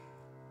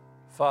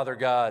Father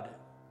God,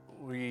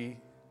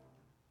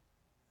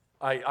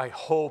 I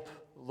hope,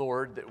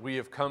 Lord, that we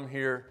have come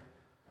here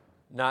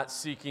not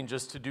seeking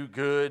just to do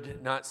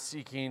good, not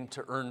seeking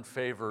to earn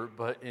favor,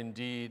 but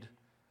indeed,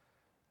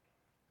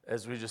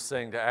 as we just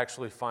sang, to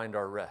actually find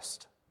our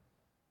rest.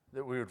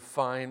 That we would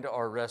find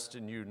our rest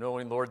in you,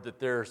 knowing, Lord, that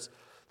there's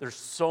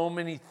so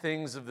many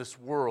things of this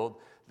world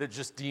that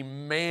just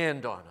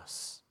demand on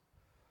us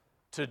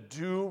to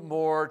do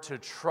more, to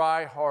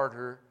try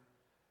harder,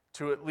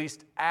 to at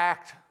least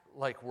act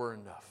like we're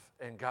enough.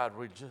 And God,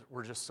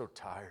 we're just so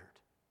tired.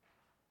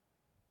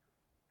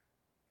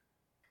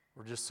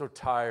 We're just so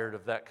tired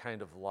of that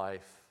kind of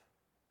life.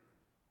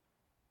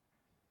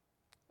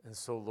 And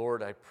so,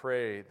 Lord, I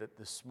pray that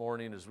this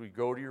morning as we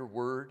go to your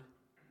word,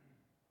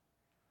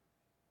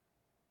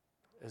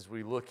 as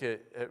we look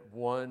at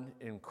one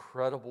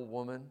incredible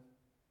woman,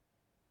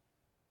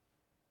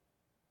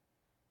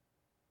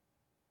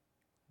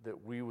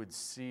 that we would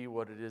see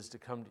what it is to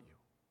come to you.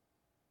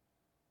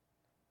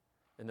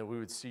 And that we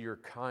would see your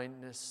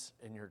kindness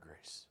and your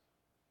grace.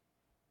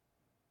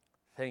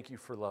 Thank you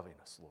for loving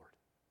us, Lord.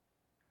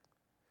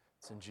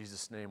 It's in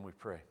Jesus' name we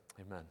pray.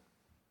 Amen.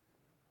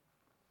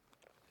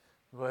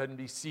 Go ahead and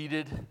be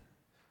seated.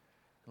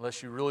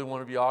 Unless you really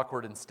want to be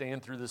awkward and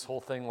stand through this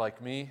whole thing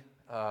like me.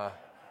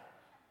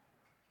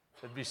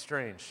 It'd be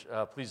strange.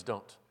 Please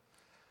don't.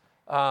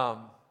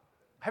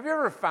 Have you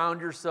ever found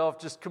yourself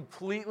just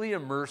completely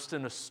immersed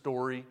in a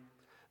story?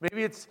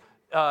 Maybe it's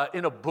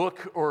in a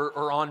book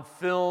or on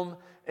film,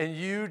 and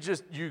you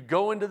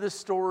go into this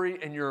story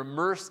and you're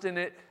immersed in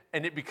it,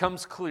 and it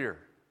becomes clear.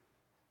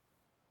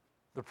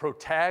 The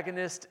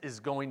protagonist is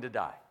going to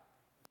die.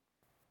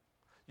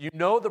 You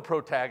know the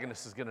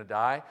protagonist is going to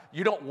die.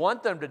 You don't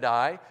want them to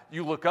die.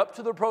 You look up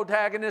to the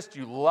protagonist.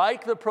 You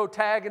like the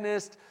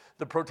protagonist.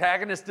 The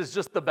protagonist is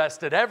just the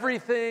best at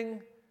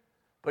everything.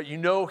 But you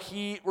know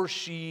he or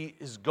she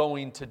is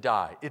going to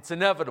die. It's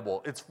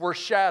inevitable. It's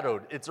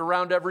foreshadowed. It's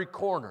around every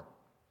corner.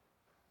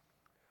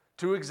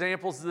 Two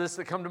examples of this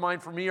that come to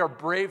mind for me are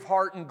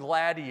Braveheart and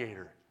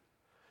Gladiator.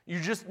 You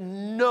just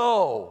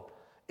know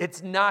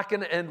it's not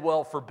going to end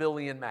well for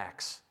Billy and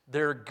Max.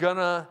 They're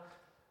gonna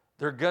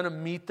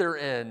meet their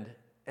end,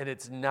 and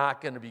it's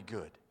not going to be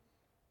good.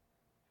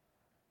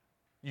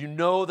 You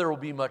know there will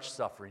be much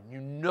suffering.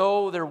 You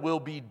know there will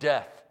be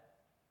death.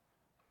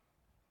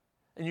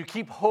 And you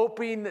keep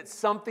hoping that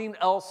something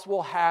else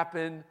will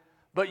happen,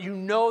 but you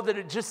know that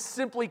it just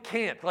simply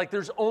can't. Like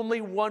there's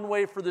only one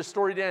way for this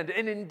story to end.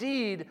 And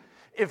indeed,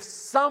 if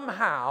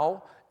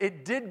somehow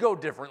it did go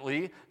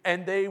differently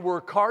and they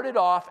were carted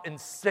off and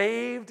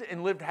saved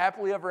and lived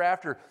happily ever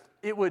after,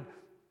 it would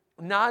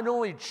not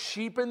only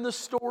cheapen the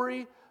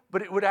story,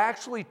 but it would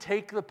actually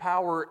take the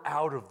power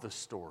out of the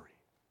story.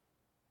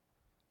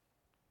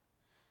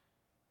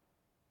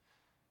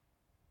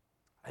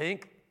 I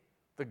think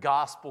the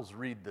Gospels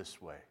read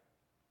this way.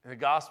 And the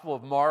Gospel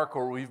of Mark,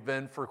 where we've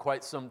been for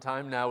quite some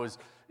time now, is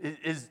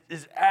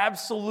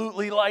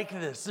absolutely like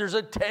this. There's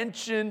a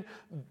tension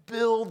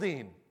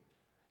building.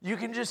 You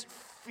can just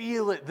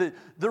feel it.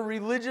 The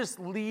religious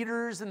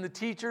leaders and the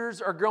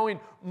teachers are growing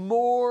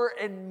more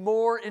and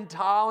more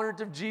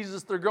intolerant of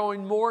Jesus. They're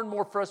growing more and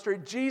more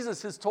frustrated.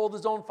 Jesus has told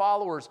his own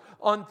followers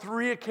on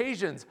 3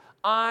 occasions,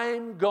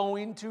 I'm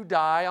going to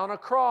die on a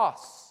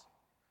cross.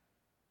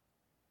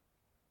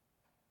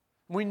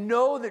 We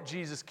know that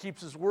Jesus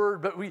keeps his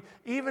word, but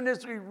even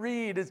as we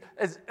read,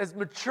 as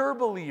mature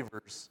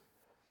believers,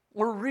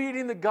 we're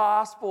reading the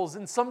Gospels,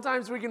 and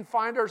sometimes we can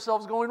find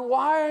ourselves going,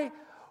 why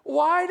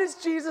does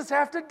Jesus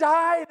have to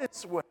die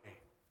this way?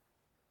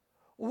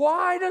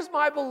 Why does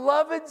my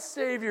beloved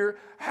Savior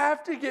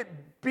have to get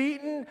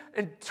beaten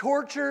and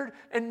tortured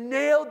and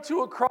nailed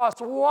to a cross?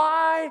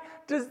 Why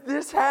does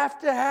this have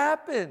to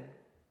happen?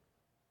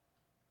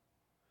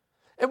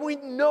 And we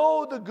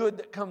know the good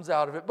that comes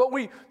out of it, but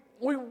we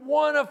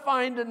want to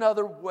find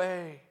another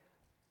way.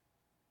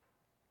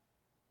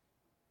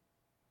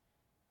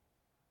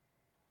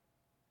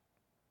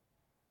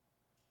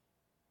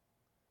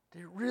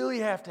 Did it really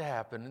have to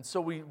happen? And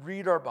so we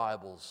read our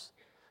Bibles.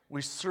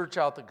 We search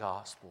out the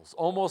Gospels,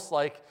 almost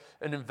like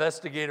an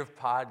investigative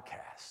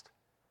podcast,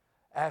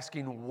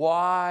 asking,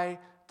 why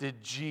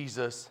did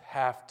Jesus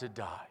have to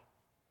die?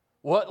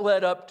 What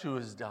led up to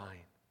his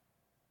dying?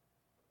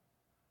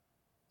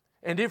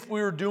 And if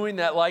we were doing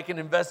that like an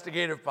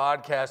investigative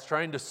podcast,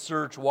 trying to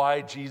search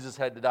why Jesus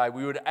had to die,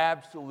 we would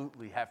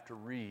absolutely have to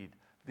read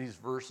these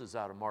verses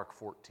out of Mark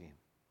 14.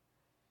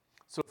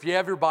 So if you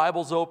have your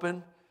Bibles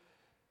open,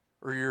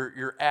 or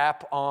your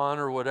app on,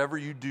 or whatever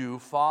you do,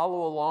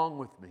 follow along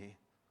with me,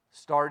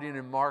 starting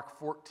in Mark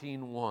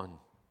 14:1.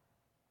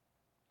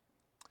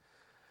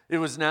 It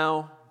was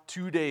now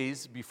 2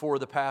 days before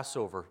the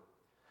Passover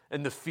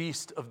and the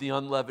feast of the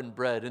unleavened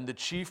bread, and the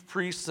chief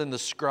priests and the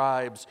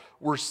scribes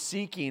were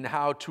seeking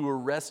how to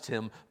arrest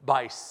him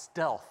by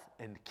stealth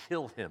and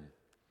kill him.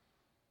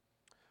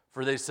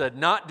 For they said,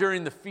 not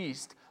during the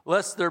feast,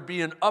 lest there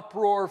be an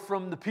uproar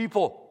from the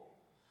people.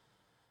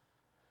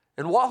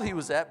 And while he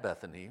was at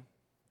Bethany,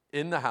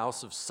 in the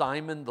house of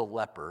Simon the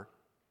leper,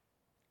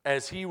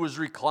 As he was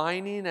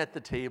reclining at the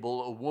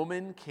table, a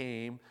woman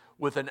came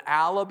with an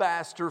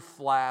alabaster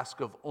flask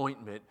of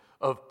ointment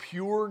of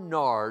pure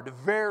nard,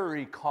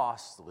 very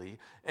costly,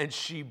 and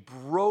she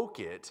broke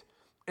it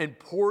and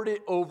poured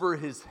it over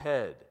his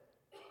head.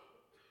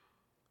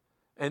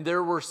 And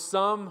there were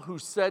some who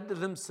said to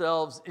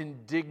themselves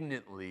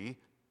indignantly,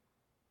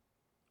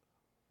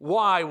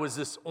 "Why was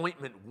this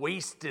ointment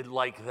wasted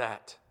like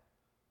that?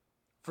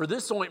 For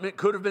this ointment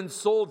could have been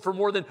sold for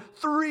more than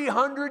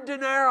 300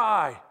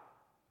 denarii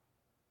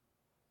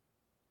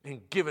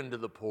and given to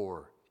the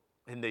poor."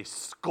 And they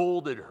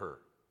scolded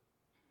her.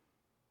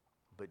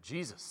 But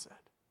Jesus said,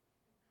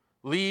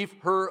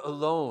 "Leave her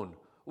alone.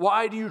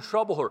 Why do you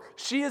trouble her?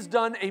 She has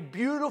done a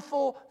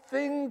beautiful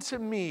thing to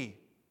me.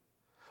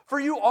 For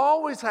you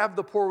always have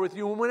the poor with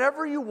you, and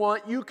whenever you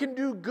want, you can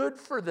do good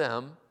for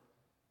them.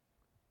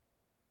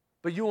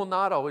 But you will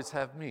not always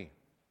have me.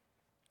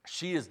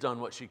 She has done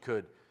what she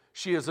could.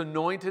 She has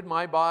anointed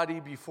my body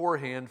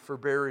beforehand for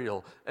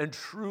burial. And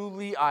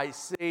truly I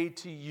say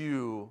to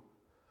you,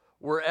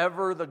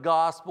 wherever the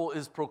gospel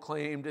is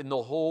proclaimed in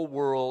the whole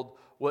world,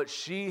 what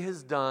she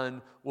has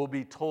done will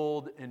be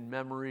told in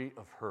memory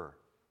of her."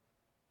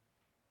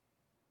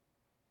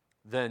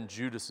 Then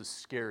Judas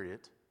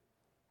Iscariot,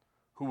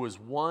 who was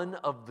one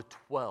of the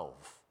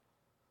 12,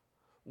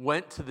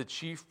 went to the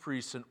chief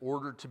priests in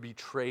order to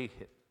betray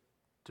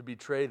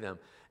them.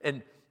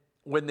 And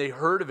when they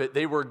heard of it,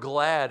 they were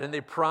glad, and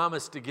they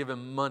promised to give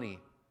him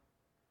money.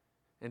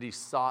 And he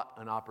sought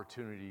an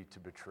opportunity to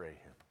betray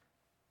him.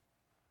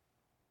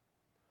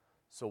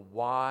 So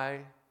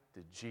why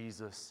did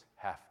Jesus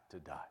have to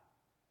die?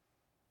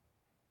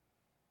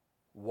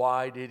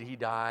 Why did he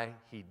die?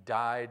 He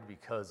died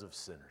because of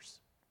sinners.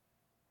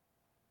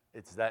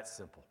 It's that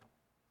simple.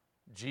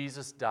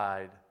 Jesus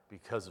died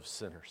because of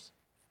sinners.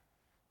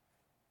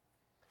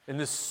 And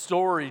this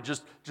story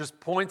just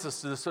points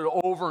us to this sort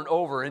of over and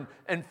over.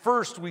 And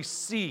first we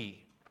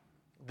see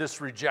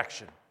this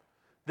rejection,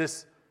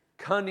 this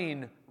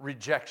cunning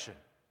rejection.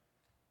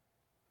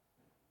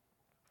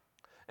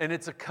 And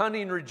it's a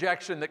cunning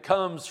rejection that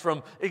comes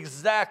from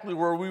exactly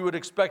where we would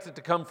expect it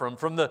to come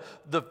from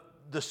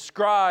the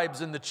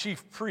scribes and the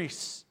chief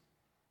priests.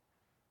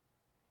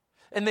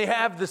 And they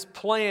have this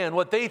plan,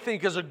 what they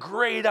think is a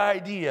great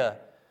idea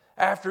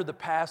after the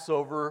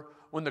Passover,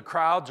 when the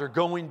crowds are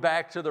going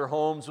back to their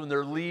homes, when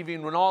they're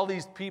leaving, when all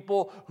these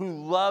people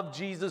who love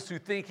Jesus, who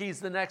think he's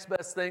the next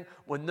best thing,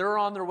 when they're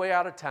on their way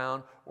out of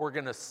town, we're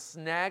going to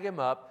snag him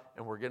up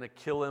and we're going to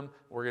kill him.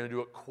 We're going to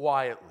do it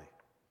quietly,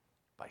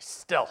 by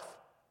stealth.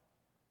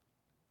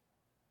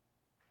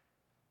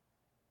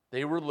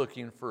 They were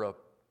looking for a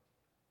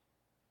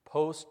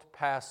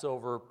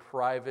post-Passover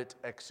private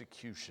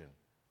execution.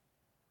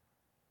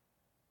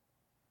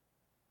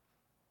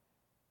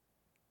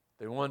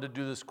 They wanted to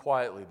do this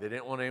quietly. They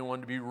didn't want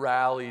anyone to be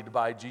rallied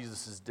by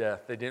Jesus'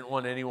 death. They didn't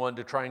want anyone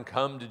to try and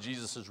come to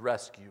Jesus'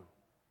 rescue.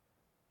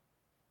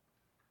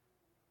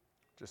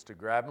 Just to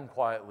grab him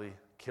quietly,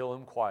 kill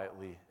him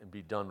quietly, and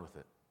be done with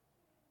it.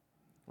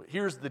 But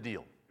here's the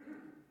deal.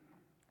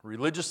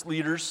 Religious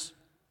leaders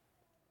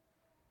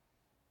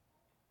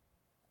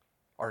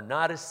are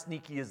not as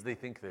sneaky as they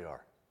think they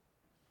are.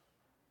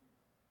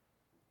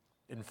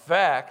 In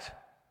fact,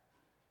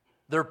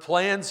 their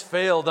plans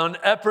failed on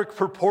epic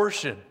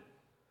proportion.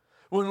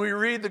 When we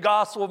read the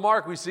Gospel of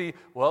Mark, we see,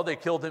 well, they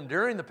killed him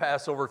during the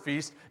Passover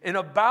feast in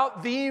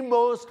about the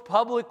most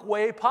public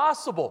way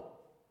possible.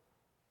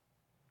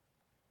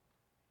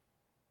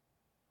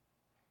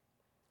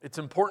 It's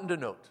important to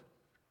note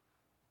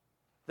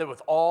that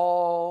with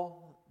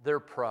all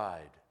their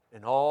pride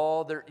and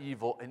all their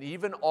evil and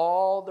even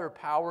all their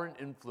power and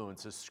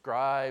influence as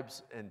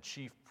scribes and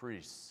chief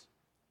priests,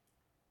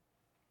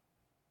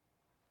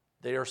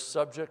 they are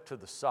subject to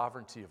the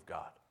sovereignty of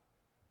God.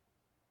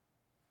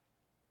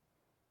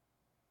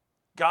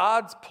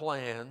 God's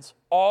plans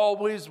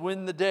always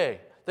win the day.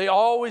 They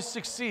always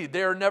succeed.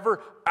 They are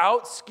never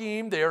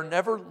out-schemed. They are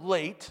never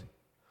late.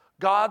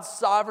 God's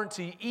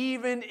sovereignty,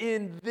 even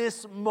in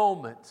this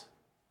moment,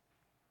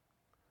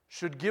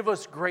 should give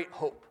us great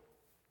hope.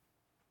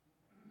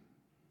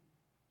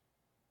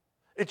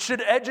 It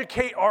should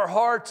educate our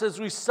hearts as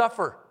we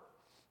suffer.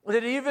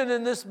 That even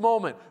in this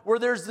moment where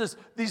there's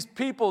these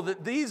people,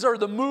 that these are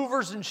the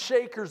movers and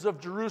shakers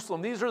of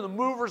Jerusalem. These are the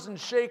movers and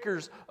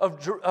shakers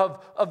of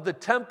the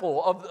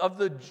temple, of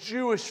the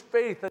Jewish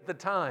faith at the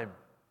time.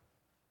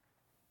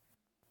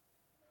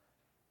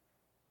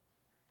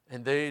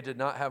 And they did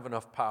not have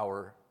enough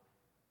power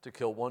to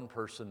kill one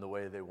person the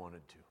way they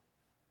wanted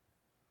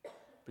to.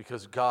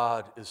 Because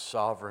God is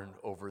sovereign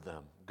over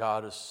them.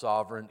 God is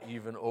sovereign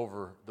even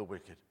over the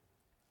wicked.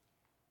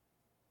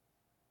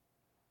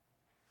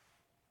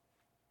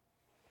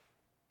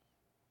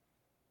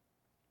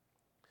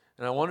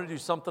 And I want to do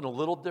something a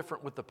little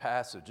different with the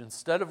passage.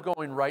 Instead of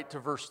going right to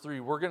verse 3,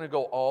 we're going to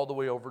go all the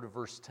way over to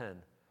verse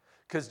 10.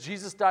 Because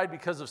Jesus died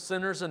because of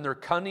sinners and their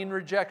cunning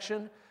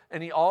rejection,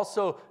 and he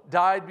also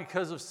died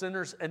because of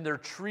sinners and their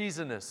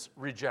treasonous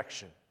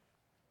rejection.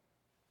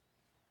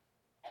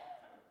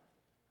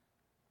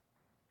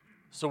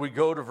 So we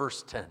go to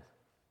verse 10.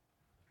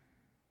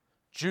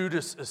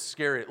 Judas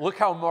Iscariot. Look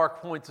how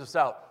Mark points us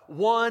out.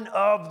 One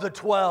of the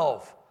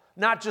 12.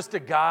 Not just a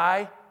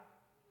guy.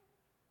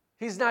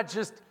 He's not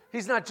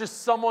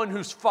just someone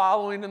who's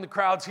following in the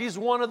crowds. He's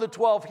one of the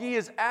 12. He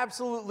is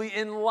absolutely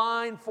in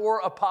line for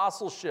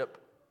apostleship.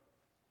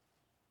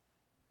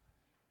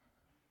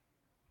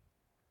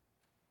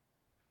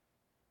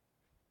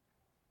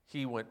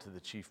 He went to the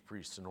chief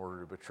priests in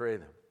order to betray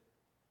them.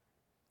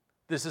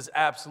 This is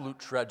absolute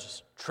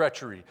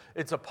treachery.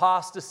 It's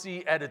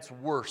apostasy at its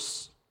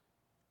worst.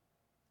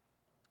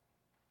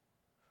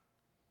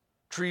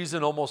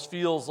 Treason almost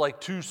feels like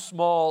too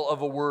small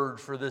of a word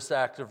for this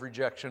act of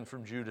rejection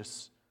from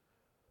Judas.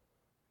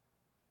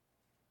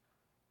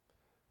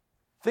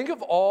 Think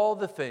of all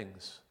the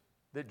things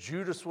that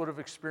Judas would have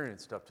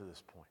experienced up to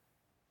this point.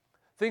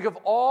 Think of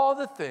all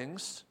the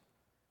things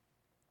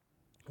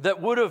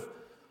that would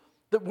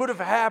have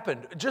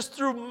happened just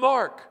through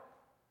Mark.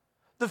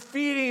 The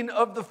feeding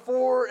of the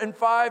 4,000 and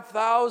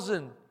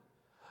 5,000,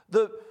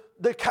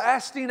 the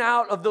casting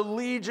out of the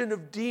legion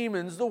of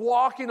demons, the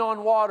walking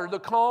on water, the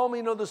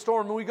calming of the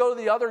storm. When we go to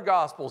the other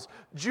Gospels,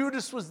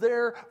 Judas was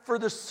there for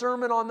the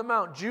Sermon on the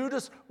Mount.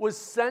 Judas was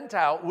sent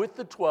out with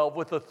the 12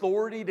 with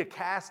authority to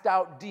cast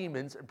out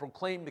demons and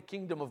proclaim the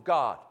kingdom of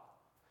God.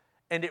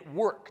 And it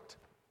worked.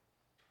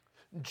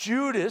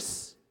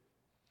 Judas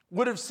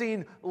would have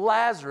seen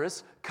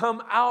Lazarus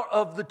come out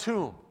of the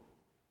tomb.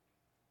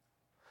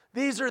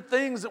 These are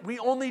things that we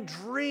only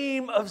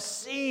dream of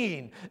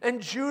seeing,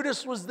 and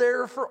Judas was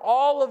there for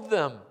all of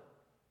them.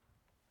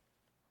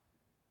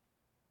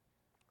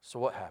 So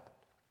what happened?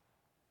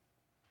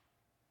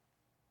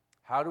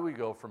 How do we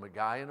go from a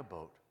guy in a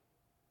boat,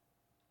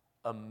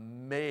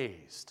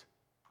 amazed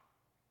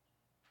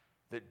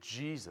that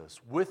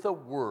Jesus, with a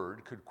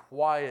word, could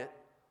quiet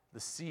the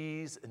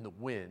seas and the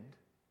wind?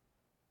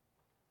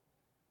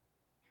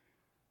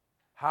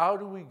 How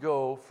do we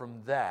go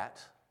from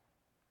that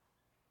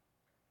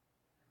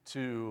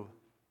to,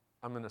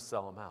 I'm going to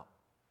sell him out?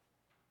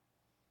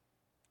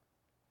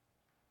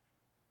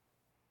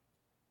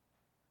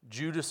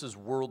 Judas's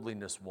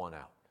worldliness won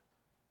out.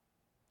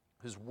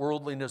 His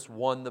worldliness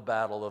won the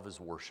battle of his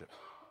worship.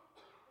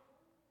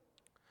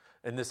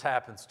 And this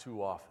happens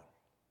too often,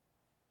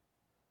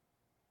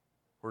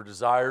 where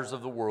desires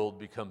of the world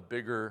become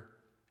bigger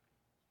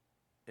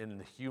in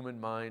the human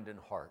mind and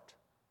heart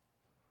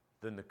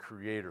than the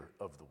creator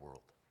of the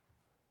world.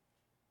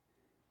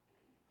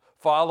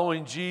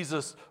 Following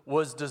Jesus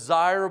was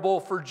desirable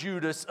for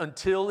Judas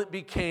until it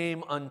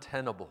became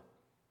untenable.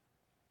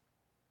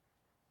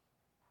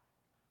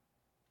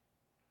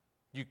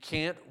 You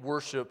can't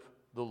worship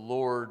the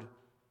Lord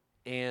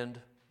and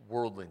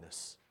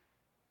worldliness.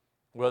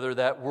 Whether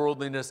that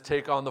worldliness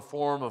take on the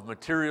form of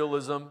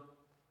materialism,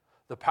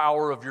 the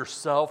power of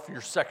yourself, your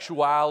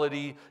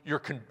sexuality, your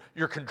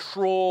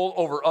control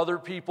over other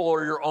people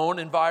or your own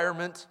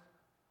environment,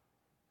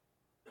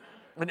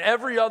 and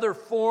every other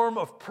form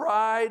of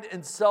pride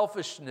and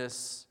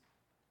selfishness,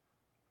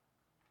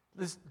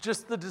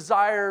 just the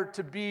desire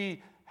to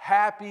be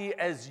happy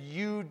as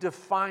you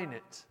define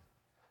it,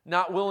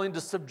 not willing to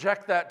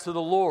subject that to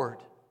the Lord.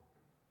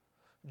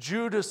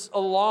 Judas,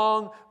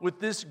 along with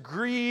this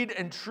greed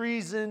and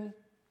treason,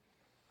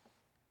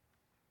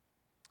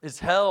 is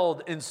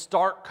held in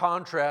stark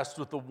contrast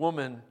with the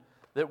woman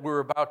that we're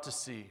about to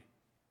see,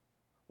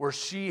 where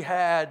she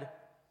had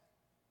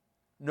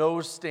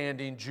no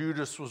standing.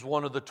 Judas was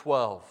one of the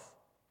 12.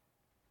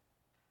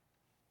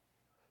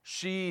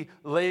 She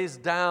lays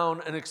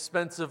down an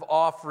expensive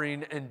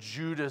offering, and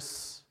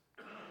Judas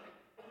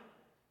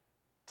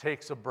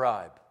takes a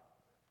bribe.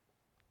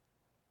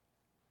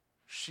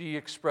 She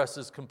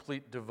expresses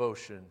complete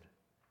devotion,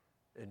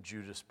 and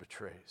Judas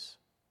betrays.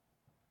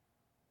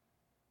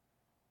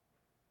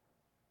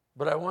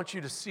 But I want you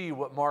to see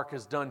what Mark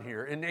has done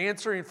here. In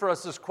answering for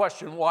us this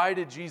question, why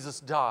did Jesus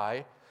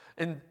die?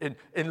 In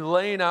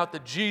laying out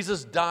that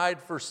Jesus died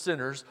for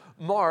sinners,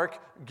 Mark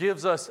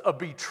gives us a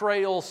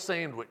betrayal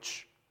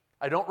sandwich.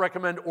 I don't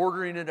recommend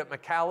ordering it at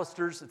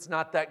McAllister's. It's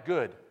not that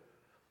good.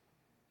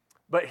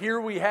 But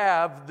here we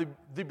have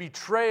the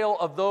betrayal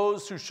of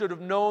those who should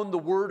have known the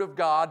Word of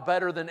God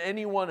better than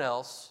anyone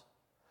else.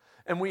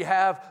 And we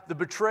have the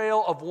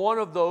betrayal of one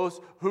of those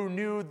who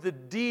knew the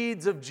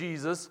deeds of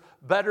Jesus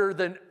better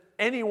than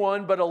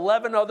anyone but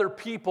 11 other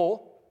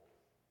people.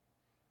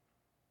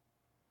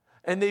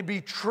 And they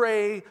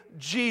betray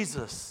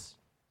Jesus.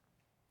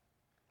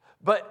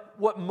 But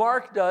what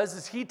Mark does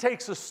is he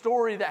takes a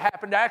story that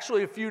happened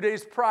actually a few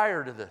days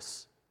prior to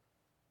this.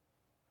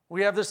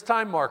 We have this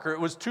time marker.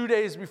 It was 2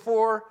 days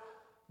before.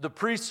 The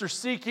priests are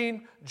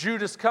seeking.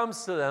 Judas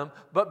comes to them.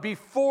 But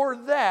before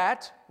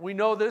that, we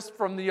know this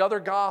from the other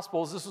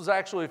Gospels, this was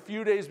actually a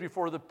few days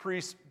before the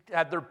priests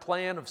had their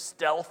plan of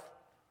stealth.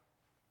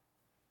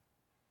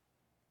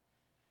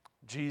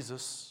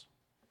 Jesus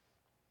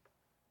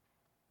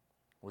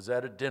was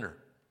at a dinner.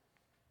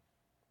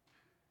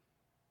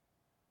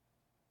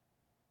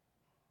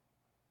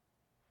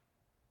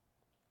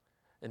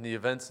 And the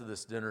events of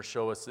this dinner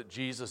show us that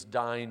Jesus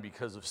dying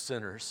because of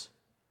sinners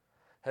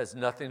has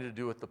nothing to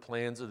do with the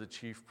plans of the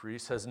chief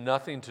priests, has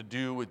nothing to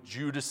do with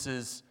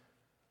Judas's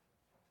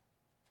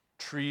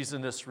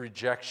treasonous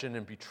rejection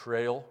and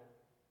betrayal,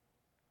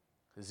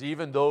 because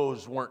even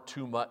those weren't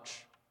too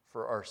much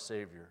for our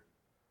Savior.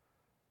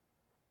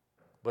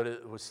 But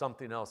it was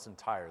something else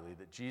entirely,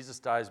 that Jesus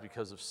dies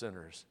because of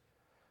sinners,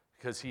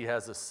 because he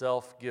has a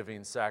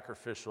self-giving,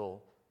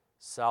 sacrificial,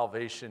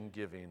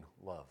 salvation-giving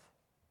love.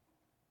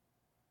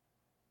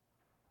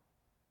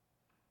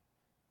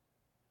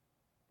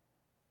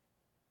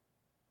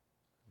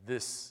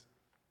 This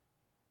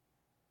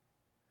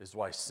is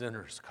why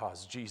sinners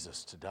caused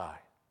Jesus to die.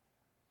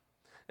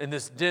 And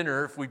this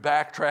dinner, if we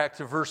backtrack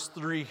to verse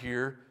 3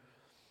 here,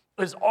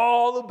 is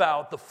all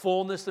about the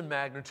fullness and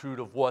magnitude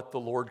of what the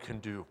Lord can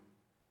do.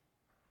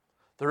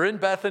 They're in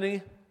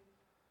Bethany,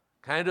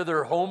 kind of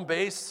their home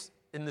base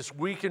in this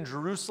week in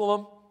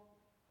Jerusalem.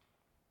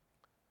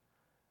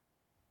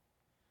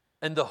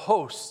 And the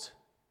host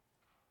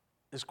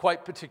is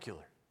quite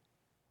particular.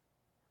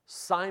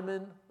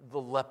 Simon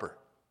the leper.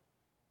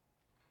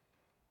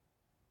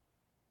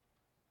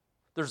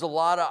 There's a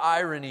lot of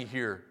irony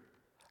here.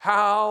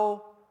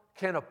 How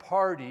can a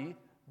party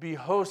be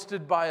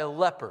hosted by a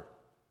leper?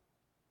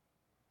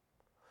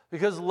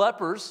 Because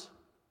lepers,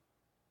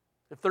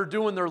 if they're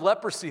doing their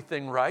leprosy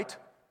thing right,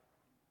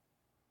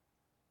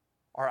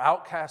 are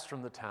outcast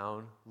from the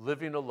town,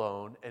 living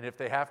alone, and if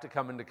they have to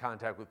come into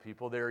contact with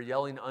people, they are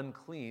yelling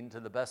unclean to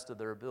the best of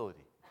their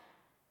ability.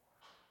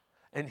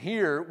 And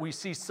here we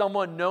see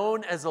someone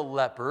known as a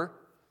leper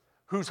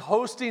who's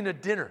hosting a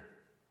dinner.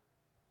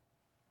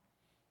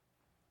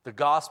 The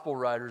gospel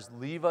writers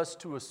leave us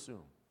to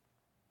assume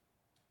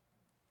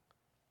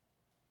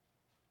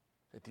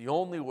that the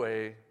only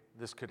way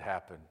this could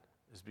happen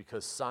is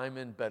because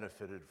Simon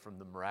benefited from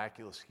the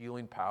miraculous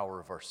healing power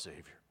of our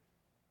Savior.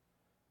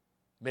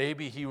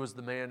 Maybe he was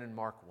the man in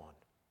Mark 1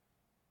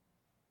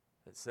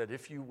 that said,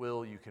 "If you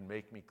will, you can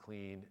make me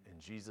clean." And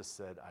Jesus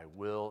said, "I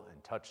will,"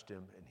 and touched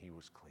him, and he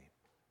was clean.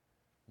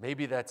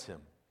 Maybe that's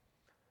him.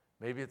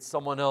 Maybe it's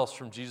someone else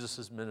from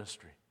Jesus'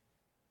 ministry.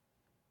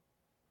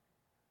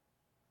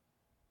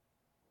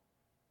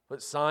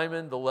 But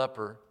Simon the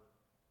leper,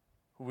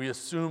 who we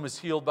assume is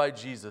healed by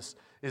Jesus,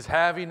 is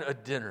having a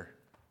dinner.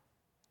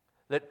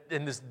 That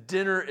in this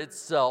dinner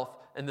itself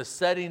and the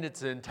setting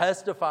it's in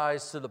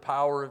testifies to the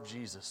power of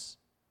Jesus.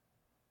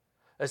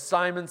 As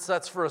Simon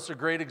sets for us a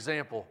great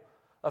example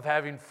of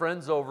having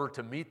friends over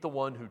to meet the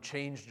one who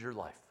changed your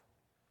life.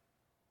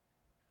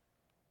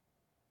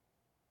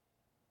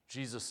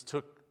 Jesus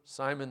took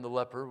Simon the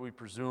leper, we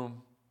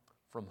presume,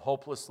 from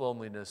hopeless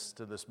loneliness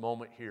to this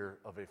moment here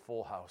of a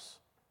full house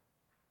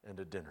and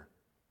a dinner.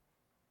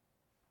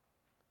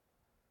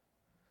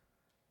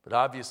 But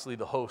obviously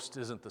the host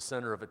isn't the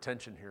center of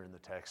attention here in the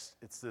text.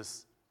 It's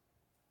this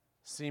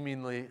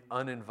seemingly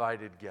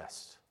uninvited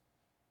guest.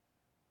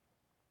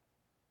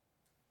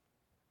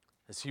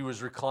 As he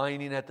was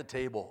reclining at the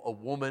table, a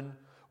woman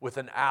with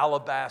an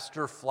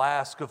alabaster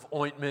flask of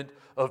ointment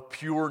of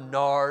pure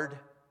nard,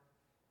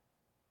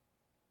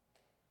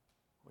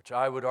 which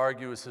I would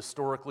argue is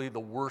historically the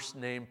worst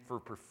name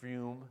for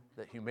perfume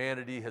that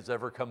humanity has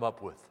ever come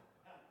up with.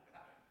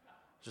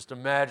 Just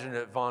imagine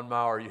at Von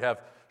Maur, you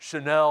have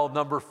Chanel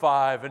No.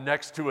 5, and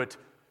next to it,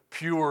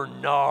 pure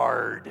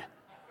nard.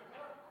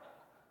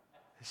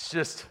 It's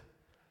just,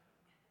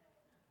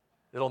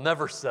 it'll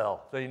never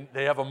sell. They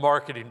have a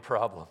marketing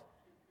problem.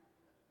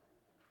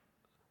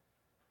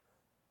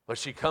 But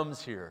she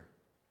comes here.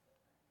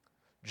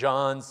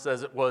 John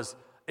says it was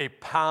a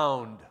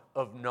pound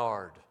of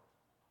nard,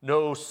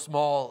 no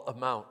small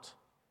amount.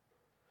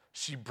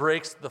 She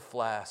breaks the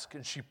flask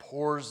and she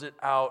pours it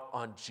out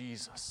on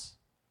Jesus.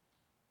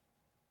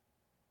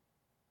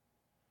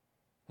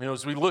 You know,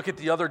 as we look at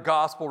the other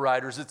gospel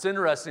writers, it's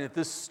interesting that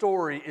this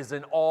story is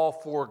in all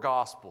four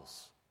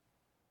gospels.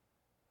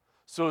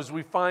 So as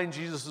we find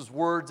Jesus'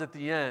 words at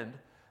the end,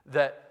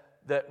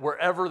 that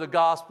wherever the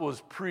gospel is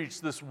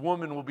preached, this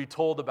woman will be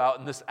told about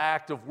and this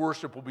act of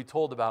worship will be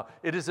told about.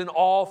 It is in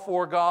all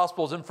four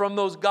gospels. And from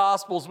those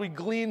gospels, we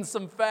glean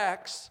some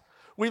facts.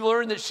 We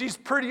learn that she's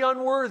pretty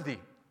unworthy.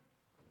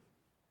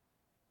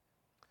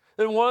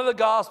 In one of the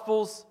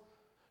gospels,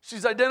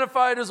 she's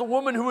identified as a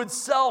woman who would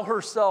sell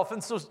herself.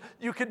 And so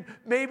you can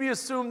maybe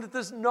assume that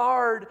this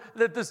nard,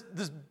 that this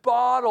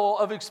bottle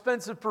of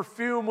expensive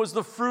perfume was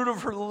the fruit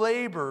of her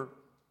labor.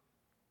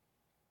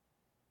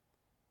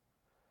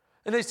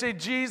 And they say,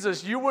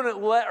 Jesus, you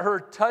wouldn't let her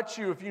touch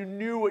you if you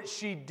knew what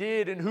she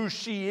did and who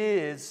she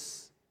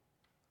is.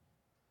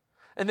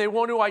 And they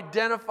want to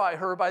identify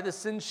her by the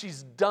sin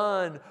she's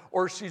done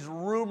or she's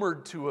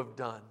rumored to have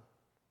done.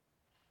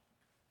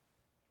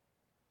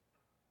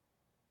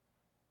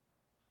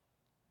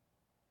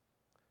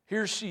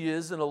 Here she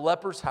is in a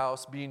leper's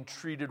house being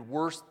treated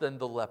worse than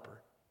the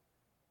leper.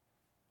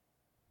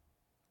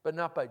 But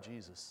not by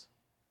Jesus.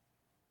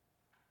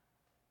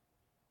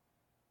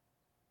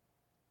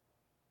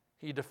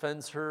 He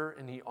defends her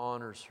and he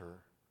honors her.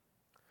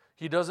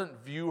 He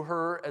doesn't view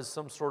her as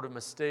some sort of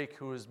mistake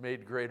who has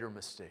made greater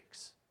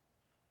mistakes.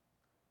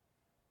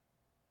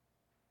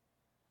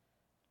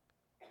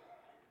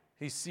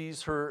 He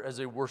sees her as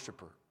a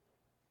worshiper.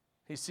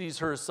 He sees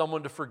her as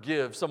someone to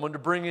forgive, someone to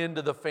bring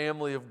into the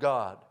family of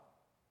God.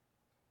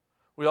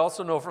 We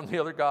also know from the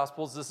other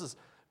Gospels,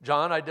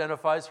 John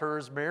identifies her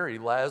as Mary,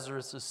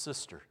 Lazarus'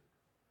 sister.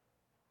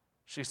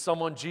 She's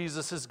someone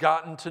Jesus has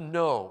gotten to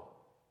know.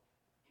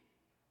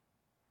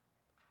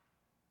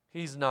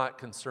 He's not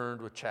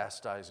concerned with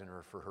chastising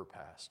her for her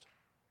past,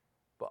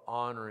 but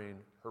honoring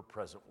her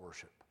present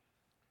worship.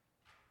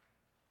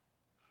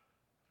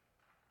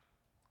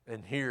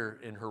 And here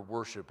in her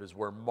worship is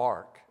where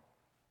Mark,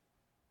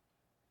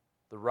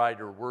 the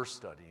writer we're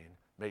studying,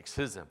 makes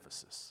his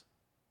emphasis.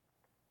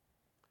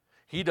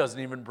 He doesn't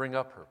even bring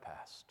up her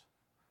past.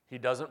 He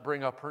doesn't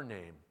bring up her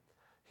name.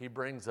 He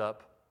brings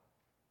up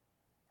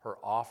her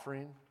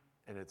offering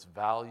and its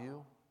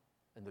value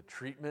and the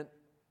treatment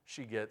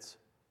she gets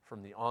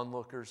from the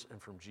onlookers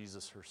and from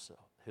Jesus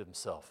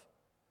himself.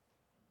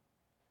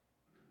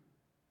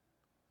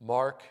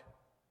 Mark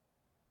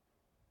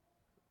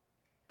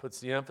puts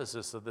the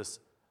emphasis of this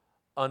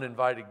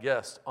uninvited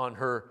guest on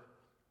her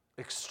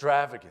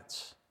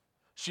extravagance.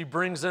 She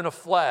brings in a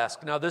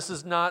flask. Now, this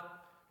is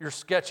not your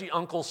sketchy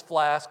uncle's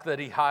flask that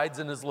he hides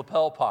in his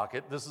lapel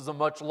pocket. This is a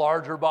much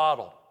larger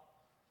bottle,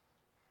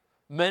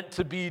 meant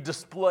to be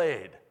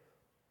displayed,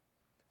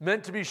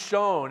 meant to be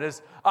shown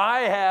as, I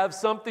have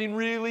something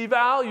really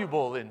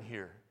valuable in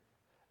here.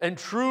 And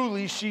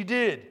truly she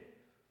did.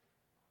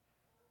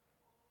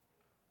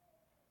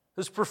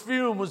 This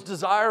perfume was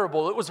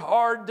desirable. It was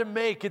hard to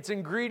make. Its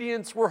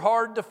ingredients were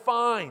hard to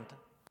find.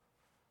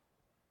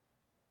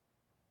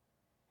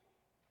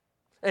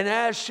 And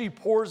as she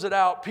pours it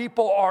out,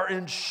 people are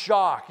in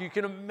shock. You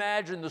can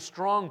imagine the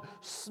strong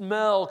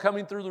smell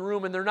coming through the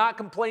room, and they're not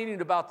complaining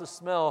about the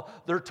smell.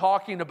 They're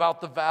talking about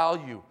the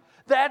value.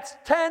 That's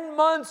 10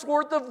 months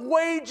worth of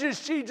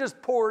wages she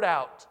just poured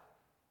out.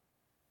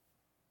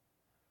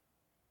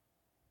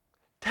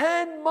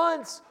 10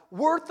 months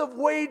worth of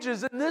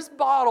wages in this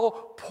bottle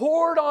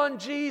poured on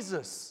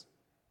Jesus.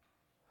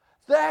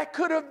 That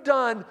could have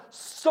done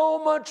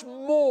so much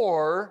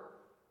more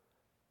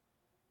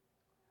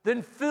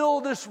than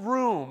fill this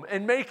room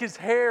and make his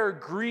hair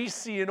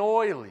greasy and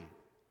oily.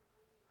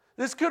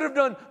 This could have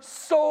done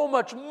so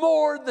much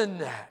more than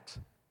that.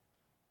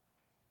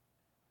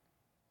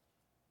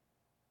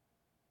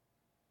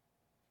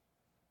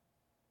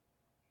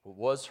 But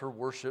was her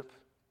worship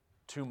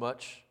too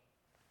much?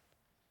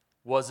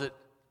 Was it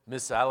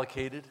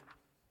misallocated?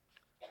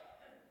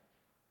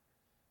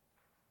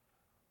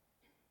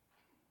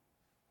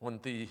 One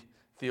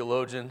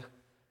theologian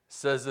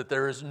says that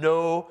there is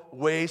no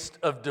waste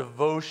of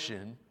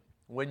devotion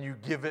when you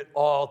give it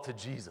all to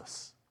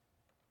Jesus.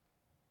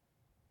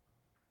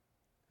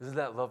 Isn't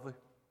that lovely?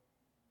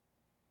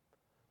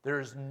 There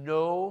is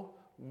no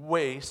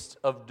waste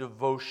of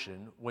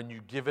devotion when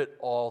you give it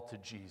all to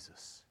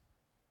Jesus.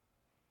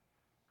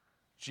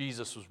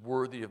 Jesus was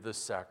worthy of this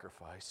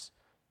sacrifice,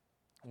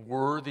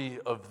 worthy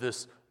of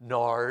this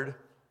nard,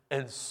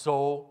 and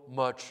so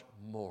much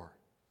more.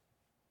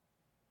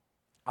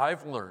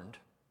 I've learned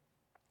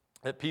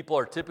that people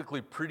are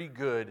typically pretty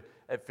good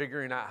at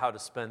figuring out how to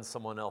spend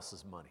someone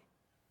else's money.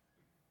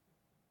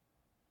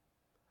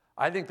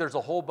 I think there's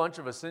a whole bunch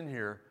of us in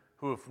here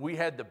who, if we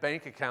had the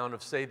bank account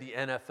of, say, the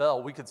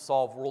NFL, we could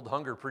solve world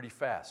hunger pretty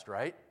fast,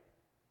 right?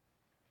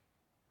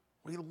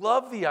 We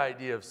love the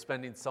idea of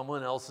spending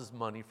someone else's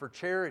money for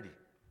charity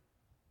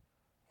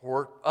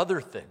or other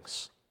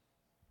things.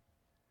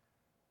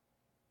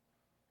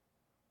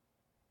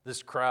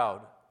 This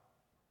crowd,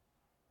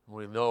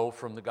 we know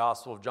from the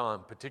Gospel of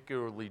John,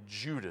 particularly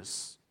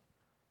Judas,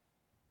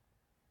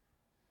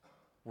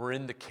 were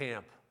in the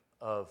camp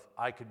of,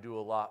 I could do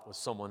a lot with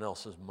someone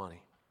else's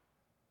money.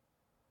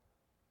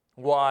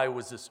 Why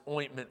was this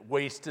ointment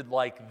wasted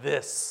like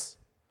this?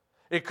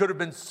 It could have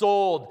been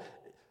sold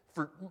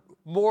for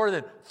more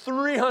than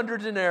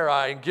 300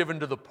 denarii and given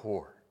to the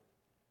poor.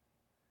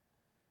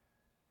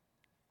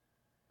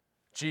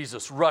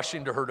 Jesus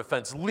rushing to her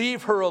defense.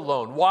 Leave her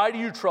alone. Why do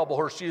you trouble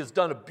her? She has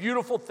done a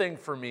beautiful thing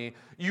for me.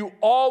 You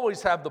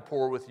always have the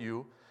poor with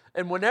you,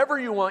 and whenever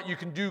you want, you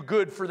can do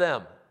good for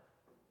them.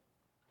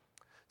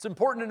 It's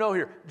important to know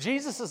here,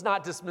 Jesus is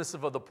not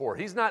dismissive of the poor.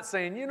 He's not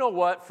saying, you know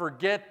what,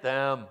 forget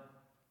them.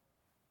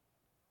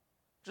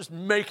 Just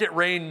make it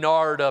rain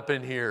nard up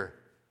in here.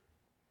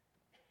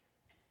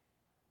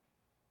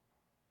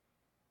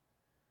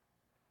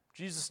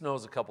 Jesus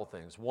knows a couple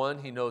things. One,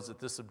 he knows that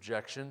this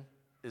objection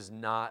is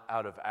not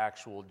out of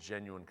actual,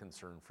 genuine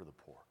concern for the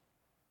poor.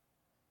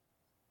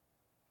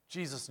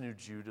 Jesus knew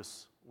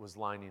Judas was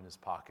lining his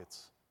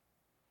pockets,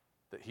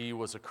 that he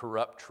was a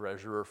corrupt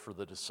treasurer for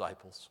the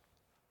disciples,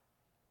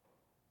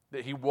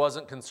 that he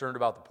wasn't concerned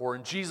about the poor.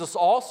 And Jesus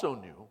also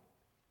knew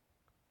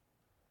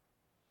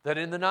that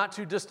in the not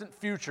too distant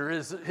future,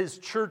 his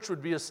church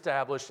would be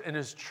established, and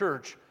his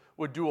church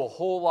would do a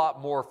whole lot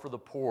more for the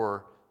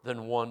poor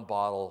than one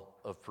bottle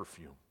of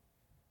perfume.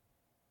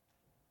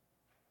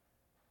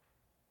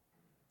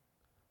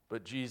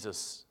 But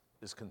Jesus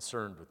is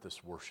concerned with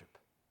this worship.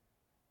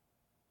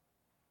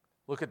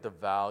 Look at the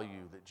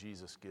value that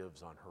Jesus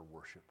gives on her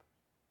worship.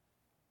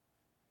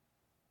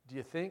 Do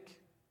you think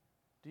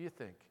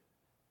that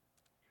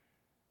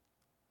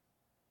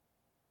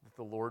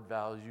the Lord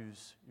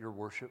values your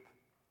worship?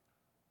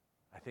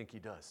 I think He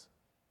does.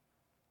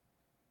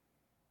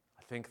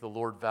 I think the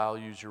Lord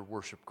values your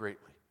worship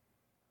greatly.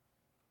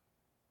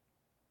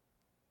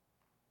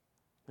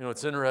 You know,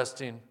 it's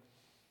interesting.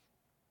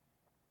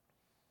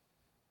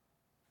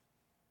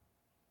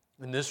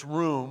 In this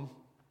room,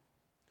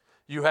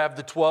 you have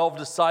the 12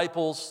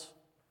 disciples.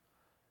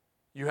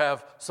 You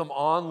have some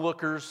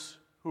onlookers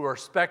who are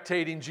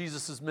spectating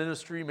Jesus'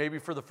 ministry, maybe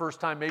for the first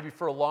time, maybe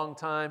for a long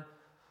time.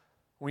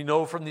 We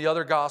know from the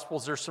other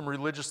Gospels there's some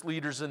religious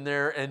leaders in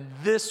there. And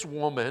this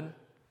woman,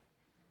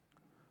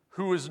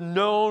 who is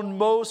known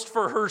most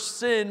for her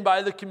sin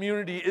by the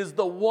community, is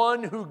the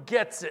one who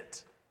gets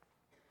it.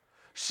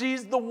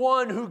 She's the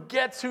one who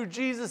gets who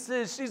Jesus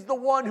is. She's the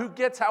one who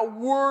gets how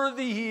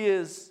worthy He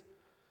is.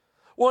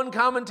 One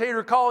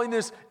commentator calling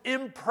this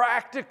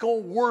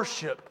impractical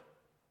worship,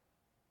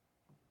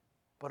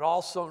 but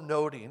also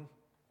noting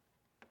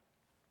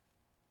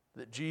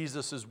that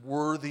Jesus is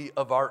worthy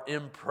of our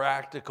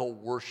impractical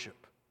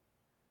worship.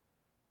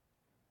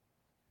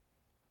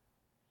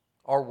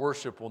 Our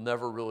worship will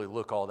never really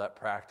look all that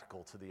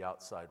practical to the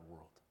outside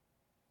world.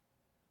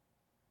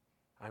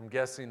 I'm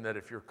guessing that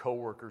if your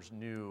coworkers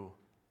knew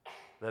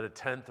that a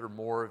tenth or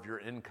more of your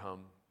income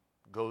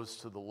goes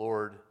to the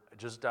Lord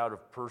just out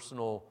of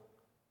personal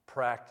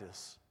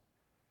practice,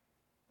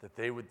 that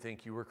they would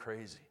think you were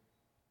crazy.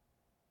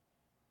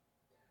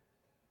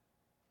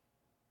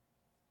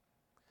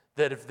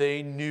 That if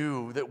they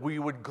knew that we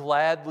would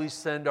gladly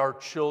send our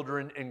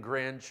children and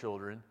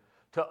grandchildren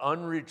to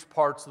unreached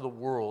parts of the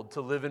world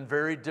to live in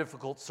very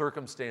difficult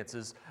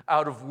circumstances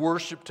out of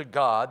worship to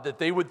God, that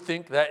they would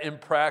think that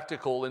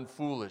impractical and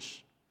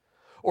foolish.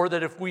 Or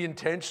that if we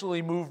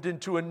intentionally moved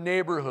into a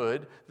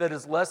neighborhood that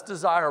is less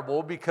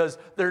desirable because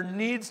there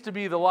needs to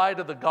be the light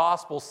of the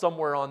gospel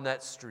somewhere on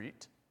that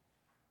street.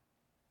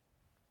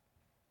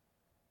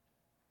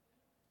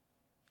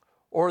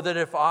 Or that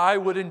if I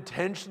would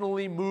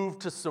intentionally move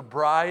to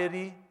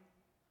sobriety,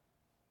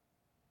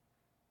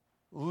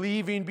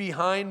 leaving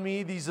behind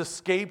me these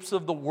escapes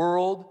of the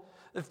world,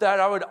 if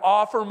that I would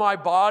offer my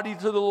body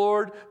to the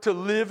Lord to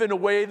live in a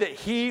way that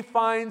He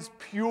finds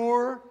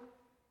pure,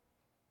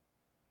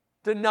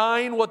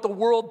 denying what the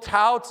world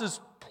touts as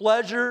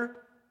pleasure,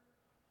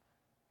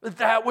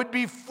 that would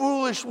be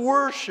foolish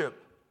worship.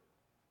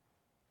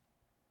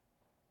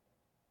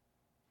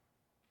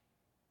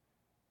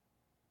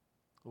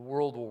 The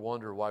world will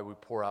wonder why we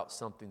pour out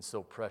something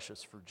so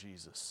precious for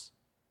Jesus.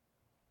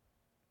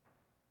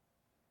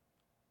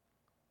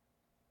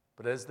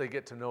 But as they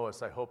get to know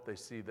us, I hope they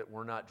see that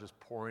we're not just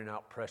pouring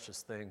out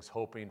precious things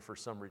hoping for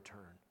some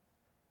return,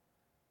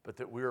 but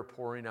that we are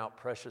pouring out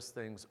precious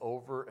things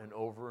over and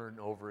over and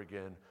over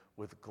again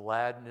with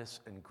gladness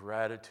and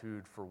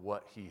gratitude for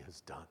what He has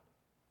done.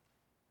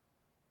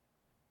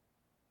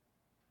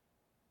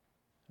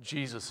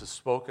 Jesus has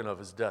spoken of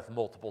His death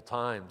multiple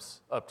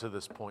times up to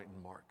this point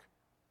in Mark,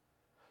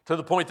 to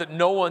the point that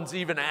no one's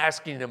even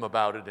asking Him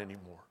about it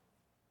anymore.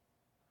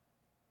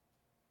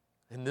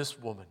 And this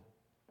woman,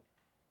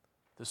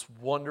 this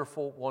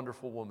wonderful,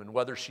 wonderful woman,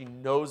 whether she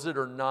knows it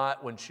or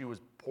not, when she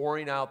was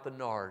pouring out the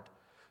nard,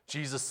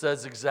 Jesus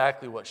says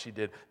exactly what she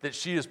did, that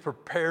she is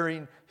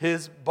preparing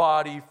His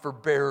body for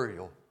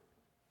burial.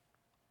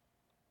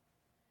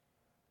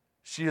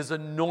 She has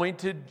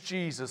anointed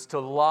Jesus to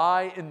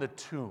lie in the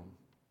tomb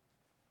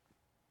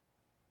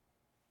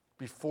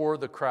before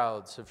the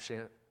crowds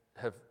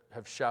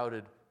have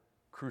shouted,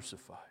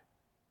 "Crucify."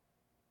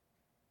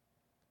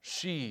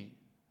 She,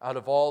 out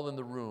of all in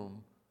the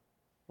room,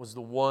 was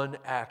the one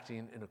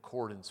acting in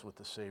accordance with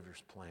the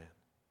Savior's plan.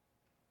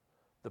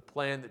 The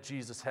plan that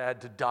Jesus had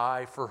to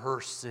die for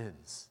her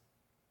sins.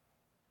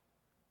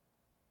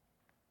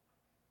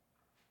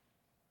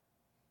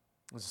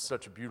 This is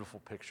such a beautiful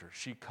picture.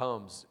 She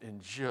comes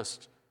in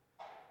just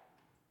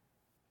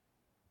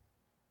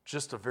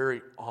a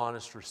very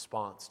honest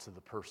response to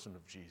the person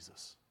of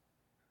Jesus.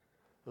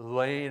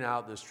 Laying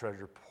out this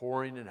treasure,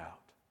 pouring it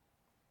out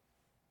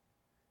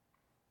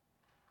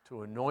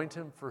to anoint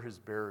Him for His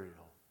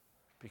burial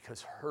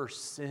because her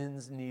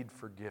sins need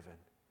forgiven.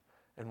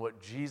 And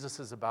what Jesus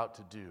is about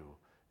to do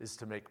is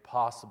to make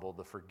possible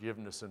the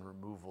forgiveness and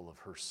removal of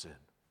her sin.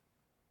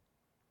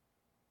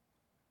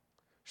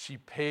 She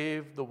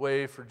paved the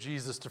way for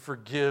Jesus to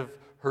forgive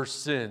her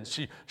sins.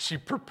 She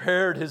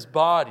prepared His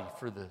body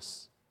for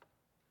this.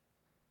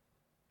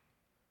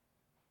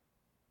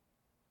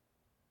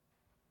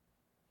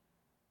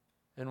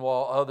 And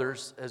while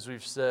others, as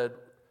we've said,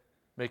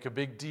 make a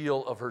big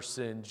deal of her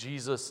sin,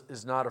 Jesus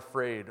is not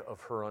afraid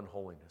of her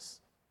unholiness.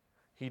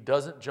 He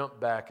doesn't jump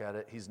back at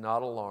it. He's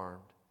not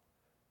alarmed.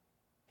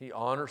 He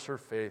honors her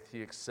faith.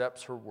 He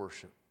accepts her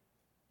worship.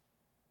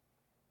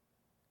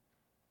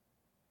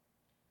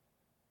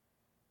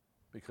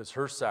 Because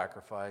her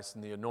sacrifice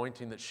and the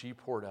anointing that she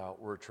poured out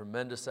were a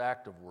tremendous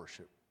act of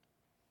worship.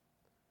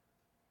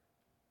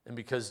 And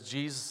because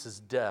Jesus'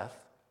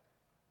 death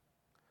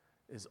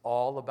is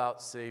all about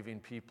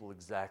saving people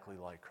exactly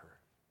like her.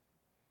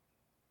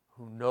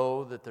 who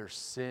know that their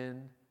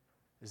sin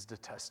is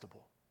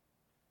detestable.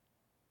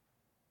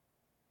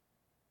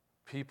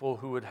 People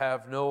who would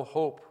have no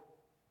hope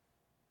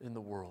in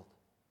the world,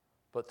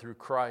 but through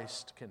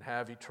Christ can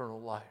have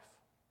eternal life.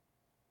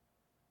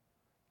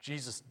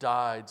 Jesus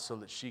died so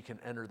that she can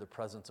enter the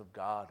presence of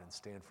God and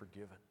stand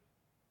forgiven.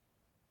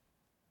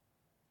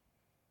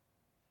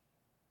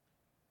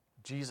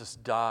 Jesus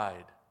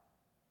died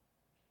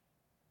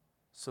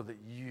so that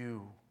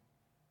you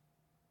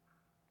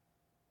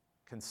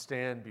can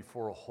stand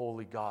before a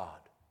holy God,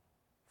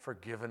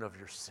 forgiven of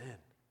your sin.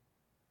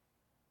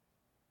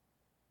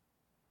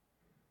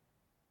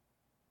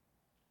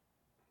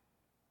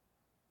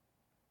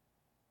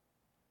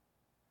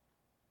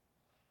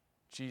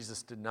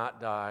 Jesus did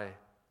not die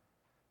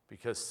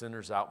because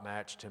sinners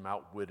outmatched him,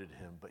 outwitted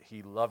him, but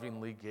he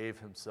lovingly gave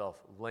himself,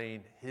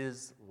 laying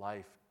his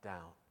life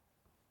down.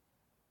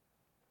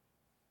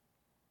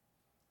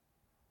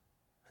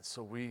 And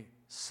so we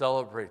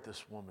celebrate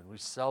this woman. We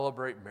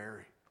celebrate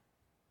Mary,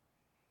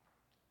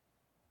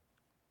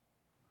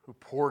 who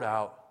poured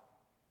out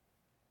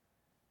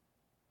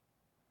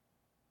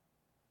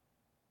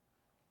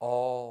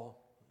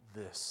all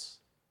this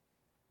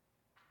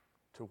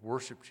to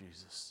worship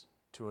Jesus,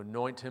 to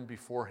anoint him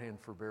beforehand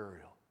for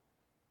burial.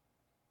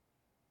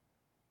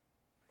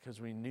 Because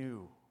we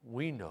know,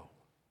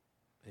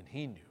 and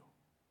he knew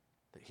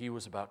that he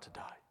was about to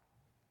die.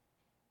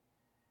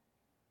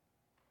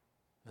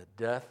 That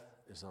death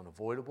is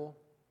unavoidable,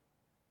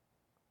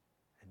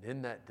 and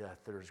in that death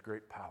there is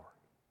great power.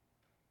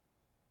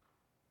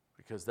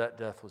 Because that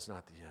death was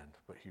not the end,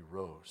 but he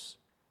rose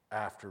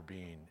after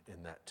being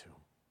in that tomb.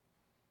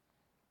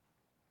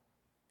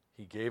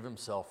 He gave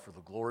himself for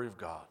the glory of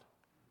God.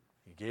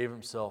 He gave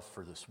himself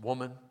for this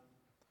woman,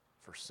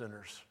 for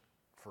sinners,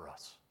 for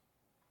us.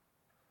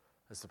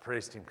 As the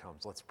praise team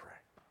comes, let's pray.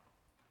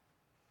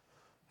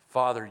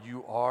 Father,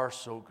 you are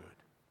so good.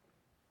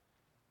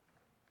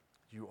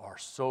 You are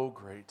so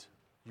great.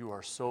 You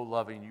are so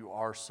loving. You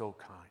are so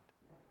kind.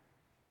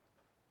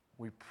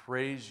 We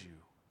praise you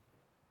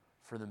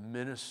for the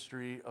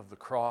ministry of the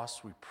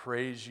cross. We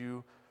praise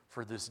you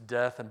for this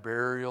death and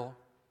burial.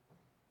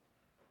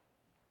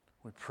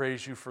 We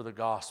praise you for the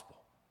gospel.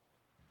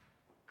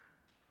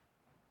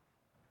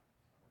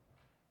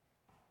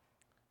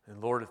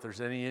 And Lord, if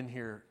there's any in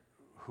here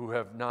who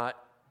have not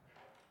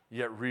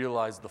yet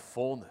realized the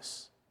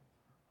fullness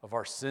of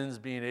our sins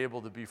being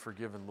able to be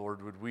forgiven,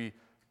 Lord, would we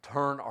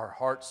turn our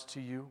hearts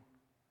to you?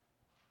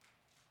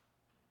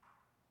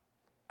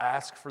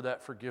 Ask for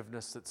that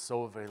forgiveness that's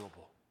so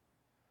available,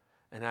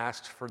 and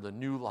ask for the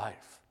new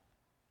life.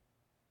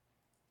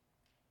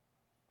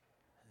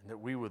 And that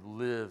we would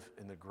live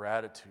in the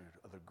gratitude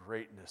of the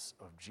greatness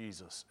of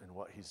Jesus and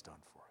what he's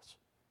done for us.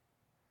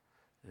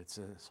 It's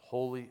in his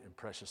holy and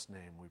precious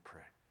name we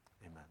pray.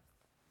 Amen.